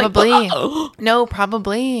prostitute. And Probably. I was like, oh. No,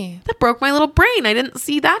 probably. That broke my little brain. I didn't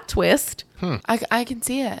see that twist. I can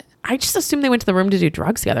see it. I just assumed they went to the room to do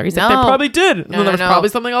drugs together. He said No. they probably did. And No, then there was no. probably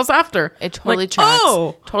something else after. It totally Like, tracks.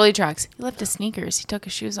 Oh. Totally tracks. He left his sneakers. He took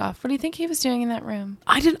his shoes off. What do you think he was doing in that room?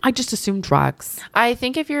 I just assumed drugs. I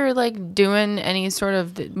think if you're like doing any sort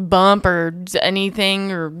of bump or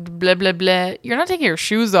anything or blah, blah, blah, you're not taking your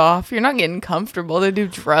shoes off. You're not getting comfortable to do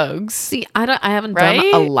drugs. See, I haven't Right?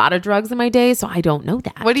 done a lot of drugs in my day, so I don't know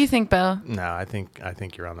that. What do you think, Bill? No, I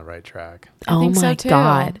think you're on the right track. Oh think so, my too.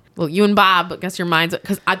 God. Well, you and Bob, I guess your minds,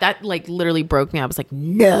 because that like literally broke me. I was like,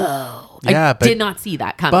 no. Yeah, I but- did not see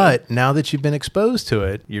that coming. But now that you've been exposed to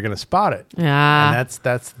it, you're going to spot it. yeah. And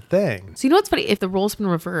that's the thing. So you know what's funny? If the role's been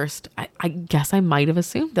reversed, I guess I might have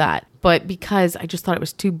assumed that. But because I just thought it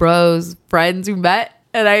was two bros, friends who met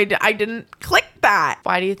And I didn't click that.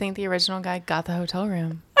 Why do you think the original guy got the hotel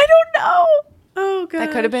room? I don't know. Oh, God.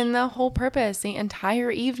 That could have been the whole purpose, the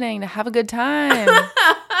entire evening, to have a good time.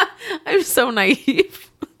 I'm so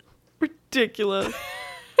naive. Ridiculous.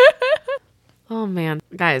 Oh, man.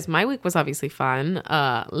 Guys, my week was obviously fun.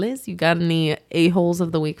 Liz, you got any a-holes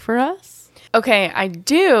of the week for us? Okay, I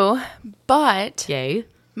do, but Yay.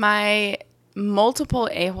 my multiple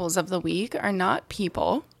a-holes of the week are not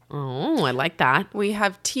people. Oh, I like that. We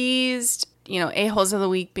have teased, a-holes of the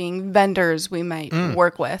week being vendors we might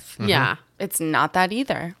work with. Yeah. It's not that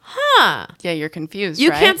either. Huh. Yeah, you're confused, You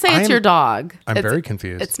right? can't say it's your dog. I'm very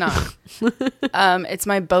confused. It's not. It's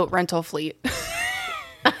my boat rental fleet.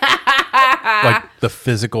 Like the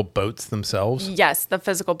physical boats themselves? Yes, the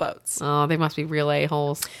physical boats. Oh, they must be real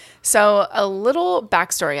a-holes. So a little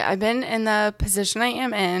backstory. I've been in the position I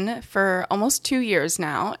am in for almost 2 years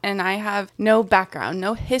now, and I have no background,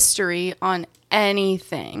 no history on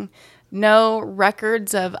anything, no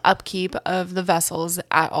records of upkeep of the vessels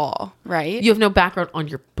at all, right? You have no background on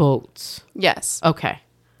your boats. Yes. Okay.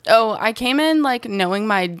 Oh, I came in like knowing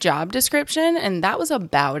my job description, and that was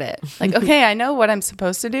about it. Like, okay, I know what I'm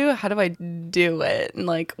supposed to do. How do I do it? And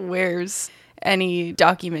like, where's any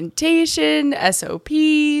documentation,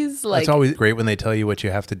 SOPs? Like, It's always great when they tell you what you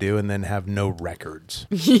have to do and then have no records.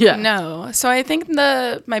 Yeah. no. So I think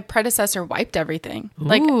my predecessor wiped everything.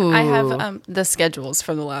 Like, Ooh. I have the schedules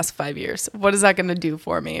from the last 5 years. What is that going to do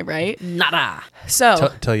for me, right? Nada.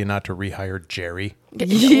 So Tell you not to rehire Jerry.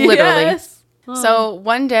 literally. Yes. So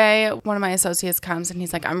one day, one of my associates comes and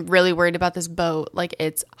he's like, I'm really worried about this boat. Like,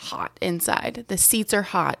 it's hot inside. The seats are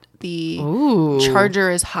hot. The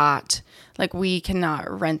charger is hot. Like, we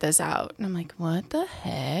cannot rent this out. And I'm like, what the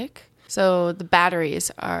heck? So the batteries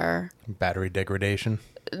are Battery degradation.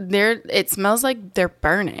 it smells like they're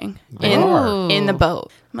burning are. in the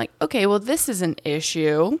boat. I'm like, okay, well, this is an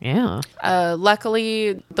issue. Yeah.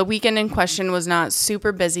 Luckily, the weekend in question was not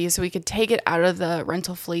super busy, so we could take it out of the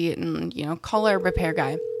rental fleet and, call our repair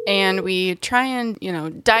guy. And we try and,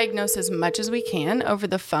 diagnose as much as we can over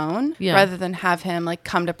the phone rather than have him like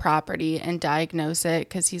come to property and diagnose it.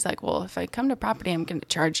 Cause he's like, well, if I come to property, I'm going to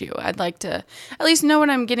charge you. I'd like to at least know what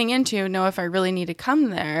I'm getting into, know if I really need to come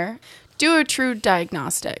there, do a true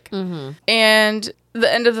diagnostic. And the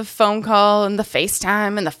end of the phone call and the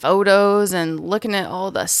FaceTime and the photos and looking at all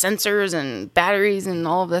the sensors and batteries and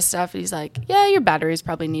all of this stuff, he's like, yeah, your batteries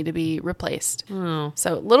probably need to be replaced.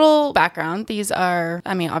 So little background. These are,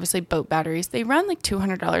 obviously boat batteries. They run like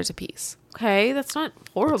 $200 a piece. Okay, that's not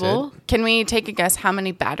horrible. That's Can we take a guess how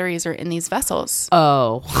many batteries are in these vessels?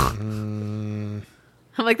 Oh. I'm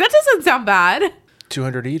like, that doesn't sound bad.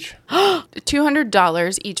 200 each?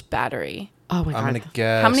 $200 each battery. Oh my God. I'm going to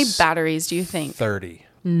guess. How many batteries do you think? 30.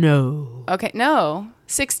 No. Okay, no,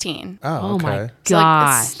 16. Oh, Oh okay. my So like,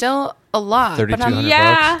 gosh. it's still a lot. But 3,200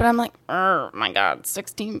 Yeah. bucks? But I'm like, oh my God,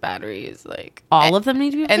 16 batteries. Like All of them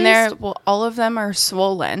need to be and replaced? all of them are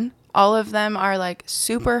swollen. All of them are like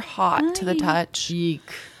super hot to the touch. Eek.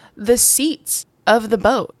 The seats of the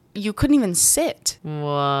boat, you couldn't even sit.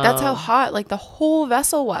 Whoa. That's how hot like the whole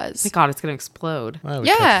vessel was. My God, it's going to explode. Well, it would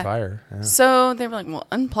Yeah. catch fire. Yeah. So they were like, well,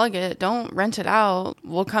 unplug it. Don't rent it out.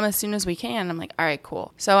 We'll come as soon as we can. I'm like, all right,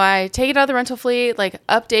 cool. So I take it out of the rental fleet, like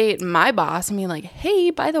update my boss and be like,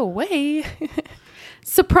 hey, by the way,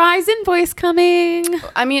 Surprise invoice coming.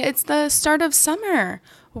 it's the start of summer.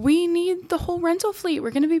 We need the whole rental fleet.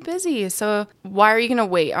 We're going to be busy. So why are you going to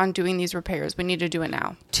wait on doing these repairs? We need to do it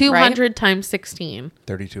now. 200 times 16.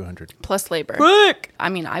 3,200. Plus labor. Frick. I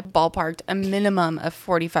ballparked a minimum of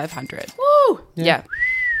 4,500. Woo. Yeah.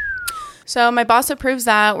 So my boss approves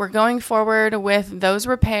that. We're going forward with those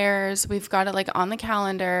repairs. We've got it like on the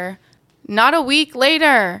calendar. Not a week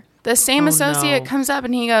later, the same associate comes up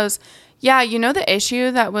and he goes, yeah, the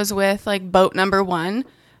issue that was with like boat number 1?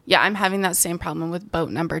 Yeah, I'm having that same problem with boat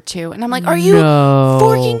number 2. And I'm like, are you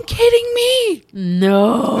freaking kidding me?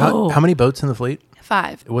 No. How many boats in the fleet?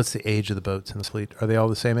 5. What's the age of the boats in the fleet? Are they all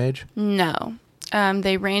the same age? No.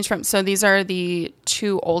 They range from, so these are the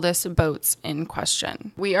 2 oldest boats in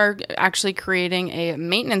question. We are actually creating a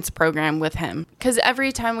maintenance program with him because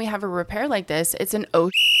every time we have a repair like this, it's an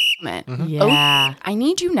moment. Yeah. I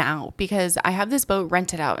need you now because I have this boat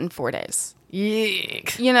rented out in 4 days.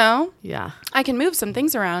 Eek. Yeah. I can move some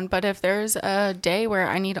things around, but if there's a day where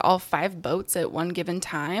I need all 5 boats at one given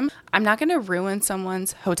time, I'm not going to ruin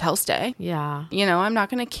someone's hotel stay. Yeah. I'm not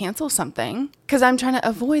going to cancel something because I'm trying to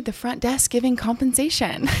avoid the front desk giving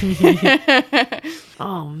compensation.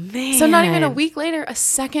 Oh, man. So not even a week later, a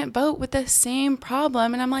second boat with the same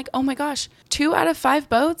problem. And I'm like, oh my gosh, 2 out of 5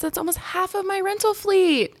 boats? That's almost half of my rental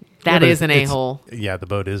fleet. That but is an it's- a-hole. Yeah, the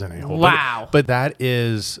boat is an a-hole. Wow. But that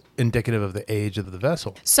is indicative of the age of the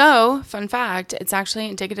vessel. So, fun fact, it's actually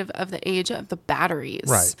indicative of the age of the batteries.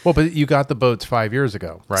 Right. Well, but you got the boats 5 years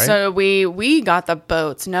ago, right? So we got the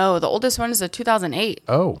boats. No, the oldest one is a 2008.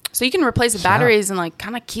 Oh, So you can replace the batteries and like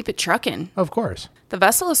kind of keep it trucking. of course. The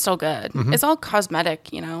vessel is still good. Mm-hmm. It's all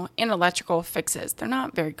cosmetic, and electrical fixes. They're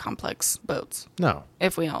not very complex boats. No.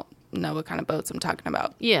 If we all know what kind of boats I'm talking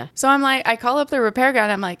about. Yeah. So I'm like, I call up the repair guy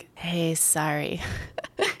and I'm like, hey, sorry.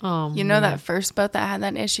 Oh, You know that first boat that had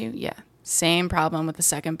that issue? Yeah. Same problem with the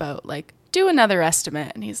second boat. Like, do another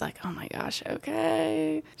estimate. And he's like, oh my gosh,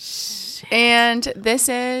 okay. Shit. And this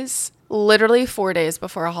is literally 4 days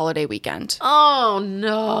before a holiday weekend. Oh,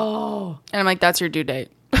 no. And I'm like, that's your due date.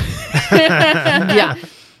 Yeah.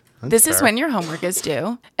 This is fair. when your homework is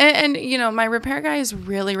due. And my repair guy is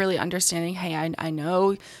really, really understanding. Hey, I know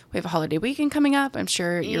we have a holiday weekend coming up. I'm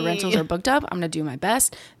sure your rentals are booked up. I'm going to do my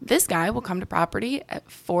best. This guy will come to property at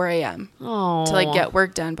 4 a.m. Oh. to like get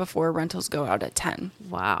work done before rentals go out at 10.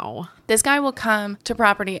 Wow. This guy will come to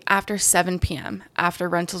property after 7 p.m. after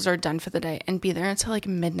rentals are done for the day and be there until like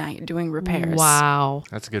midnight doing repairs. Wow.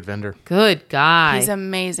 That's a good vendor. Good guy. He's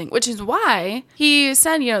amazing, which is why he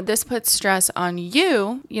said, this puts stress on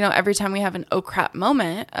you, every time we have an oh crap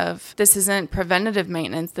moment of this isn't preventative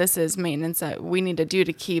maintenance. This is maintenance that we need to do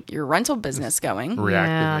to keep your rental business going.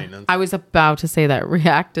 Reactive maintenance. I was about to say that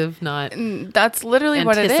reactive, not That's literally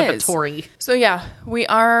what it is. anticipatory. So yeah, we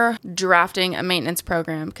are drafting a maintenance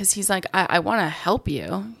program because he's like, I want to help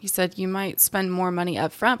you. He said, you might spend more money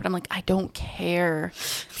up front, but I'm like, I don't care.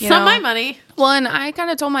 It's not my money. Well, and I kind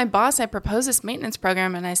of told my boss I proposed this maintenance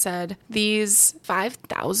program and I said, these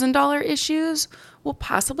 $5,000 issues will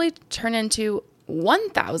possibly turn into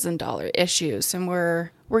 $1,000 issues. And we're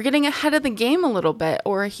getting ahead of the game a little bit.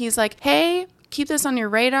 Or he's like, hey, keep this on your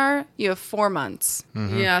radar. You have 4 months.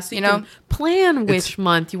 Yeah, so you can plan which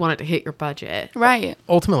month you want it to hit your budget. Right.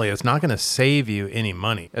 Ultimately, it's not going to save you any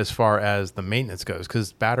money as far as the maintenance goes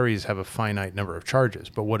because batteries have a finite number of charges.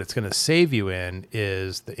 But what it's going to save you in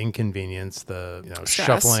is the inconvenience, the Stress.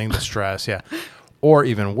 shuffling, the stress, yeah. Or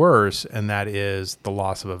even worse, and that is the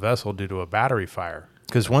loss of a vessel due to a battery fire.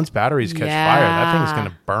 Because once batteries catch fire, that thing's going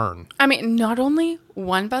to burn. I mean, not only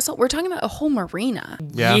one vessel, we're talking about a whole marina.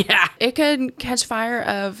 Yeah. It could catch fire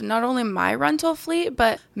of not only my rental fleet,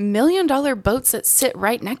 but $1 million boats that sit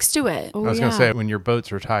right next to it. I was going to say, when your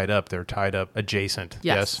boats are tied up, they're tied up adjacent.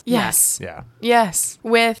 Yes. Yes. Yeah. Yes.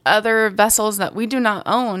 With other vessels that we do not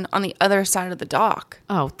own on the other side of the dock.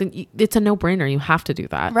 Oh, then it's a no-brainer. You have to do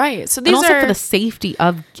that. Right. So And these also are for the safety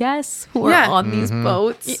of guests who are on these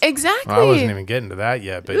boats. exactly. Well, I wasn't even getting to that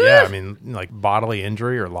yet. But yeah, I mean, like bodily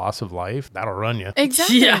injury or loss of life, that'll run you.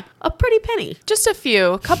 Exactly. Yeah. A pretty penny. Just a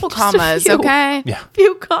few, couple a commas, few. okay? Yeah.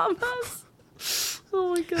 Few commas.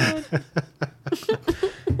 Oh my God.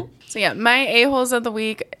 So yeah, my a-holes of the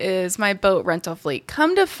week is my boat rental fleet.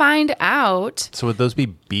 Come to find out, So would those be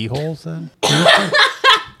B-holes then?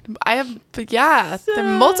 I have, there are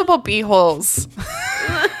multiple b-holes.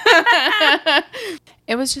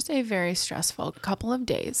 It was just a very stressful couple of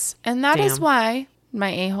days. And that is Damn. why my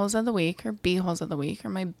a-holes of the week or b-holes of the week are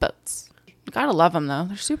my boats. You gotta love them though.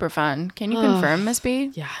 They're super fun. Can you confirm, Miss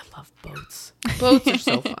B? Yeah, I love boats. Boats are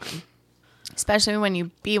so fun. Especially when you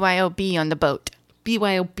BYOB on the boat.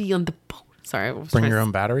 BYOB on the boat. Sorry. I was Bring trying your to-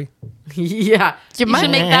 own battery? Yeah. You might- should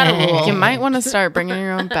make that a rule. You might want to start bringing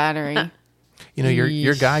your own battery. You know,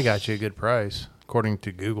 your guy got you a good price, according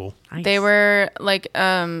to Google. Nice. They were like,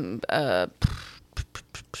 well,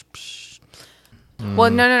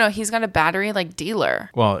 no. He's got a battery like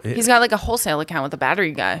dealer. Well, He's got like a wholesale account with a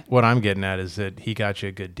battery guy. what I'm getting at is that he got you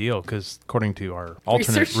a good deal because according to our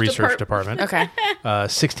alternate research department, Okay.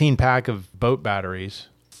 16 pack of boat batteries,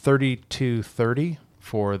 $32.30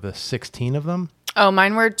 for the 16 of them. Oh,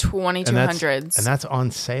 mine were And $2,200s. that's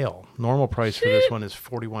on sale. Normal price for this one is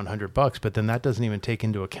 $4,100, but then that doesn't even take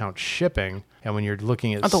into account shipping. And when you're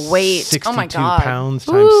looking at the weight. 62 Oh my God. pounds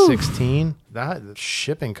times 16, that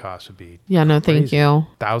shipping cost would be Yeah, no, thank crazy. you.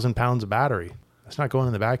 1,000 pounds of battery. That's not going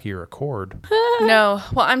in the back of your Accord. No.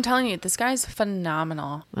 Well, I'm telling you, this guy's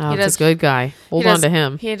phenomenal. Oh, he's a good guy. Hold on to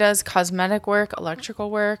him. He does cosmetic work,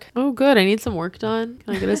 electrical work. Oh, good. I need some work done.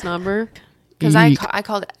 Can I get his number? Because I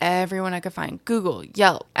called everyone I could find. Google,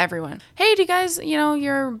 Yelp, everyone. Hey, do you guys,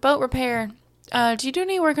 your boat repair, do you do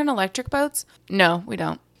any work on electric boats? No, we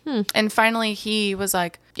don't. And finally he was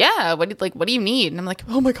like, yeah, what do you need? And I'm like,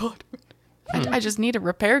 oh my God. I just need a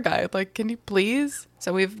repair guy. Like, can you please?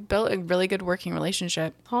 So we've built a really good working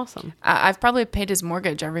relationship. Awesome. I've probably paid his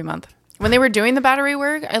mortgage every month. When they were doing the battery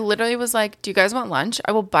work, I literally was like, do you guys want lunch?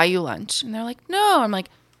 I will buy you lunch. And they're like, no. I'm like,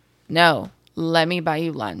 no, let me buy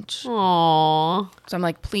you lunch. Aww. So I'm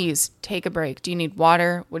like, please take a break. Do you need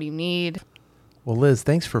water? What do you need? Well, Liz,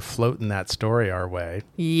 thanks for floating that story our way.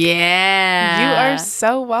 Yeah. You are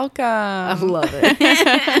so welcome. I love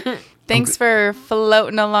it. Thanks for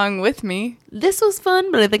floating along with me. This was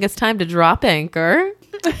fun, but I think it's time to drop anchor.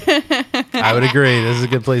 I would agree. This is a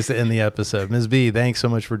good place to end the episode. Ms. B, thanks so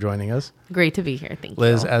much for joining us. Great to be here. Thank you.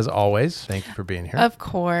 Liz, as always, thank you for being here. Of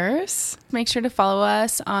course. Make sure to follow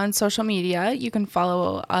us on social media. You can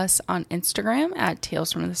follow us on Instagram at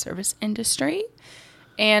Tales from the Service Industry.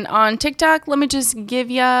 And on TikTok, let me just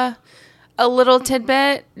give you a little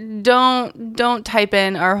tidbit. Don't type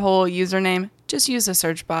in our whole username. Just use the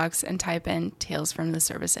search box and type in Tales from the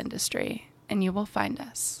Service Industry, and you will find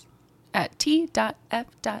us at t.f.t.s.i.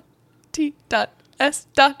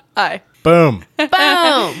 Boom.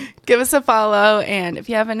 Boom. Give us a follow, and if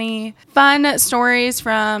you have any fun stories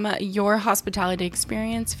from your hospitality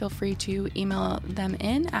experience, feel free to email them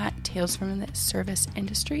in at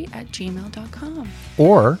talesfromtheserviceindustry@gmail.com.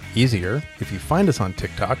 Or, easier, if you find us on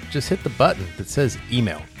TikTok, just hit the button that says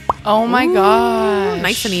email. Oh my gosh.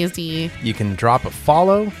 Nice and easy. You can drop a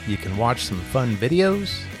follow, you can watch some fun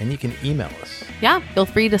videos, and you can email us. Yeah. Feel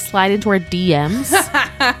free to slide into our DMs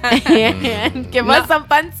and give us some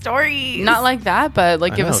fun stories. Not like that, but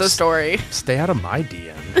like give know. us a story. Stay out of my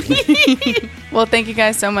DM. Well, thank you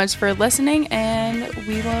guys so much for listening, and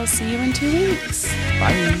we will see you in 2 weeks.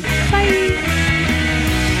 Bye. Bye.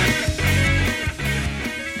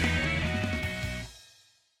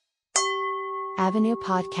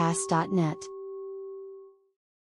 AvenuePodcast.net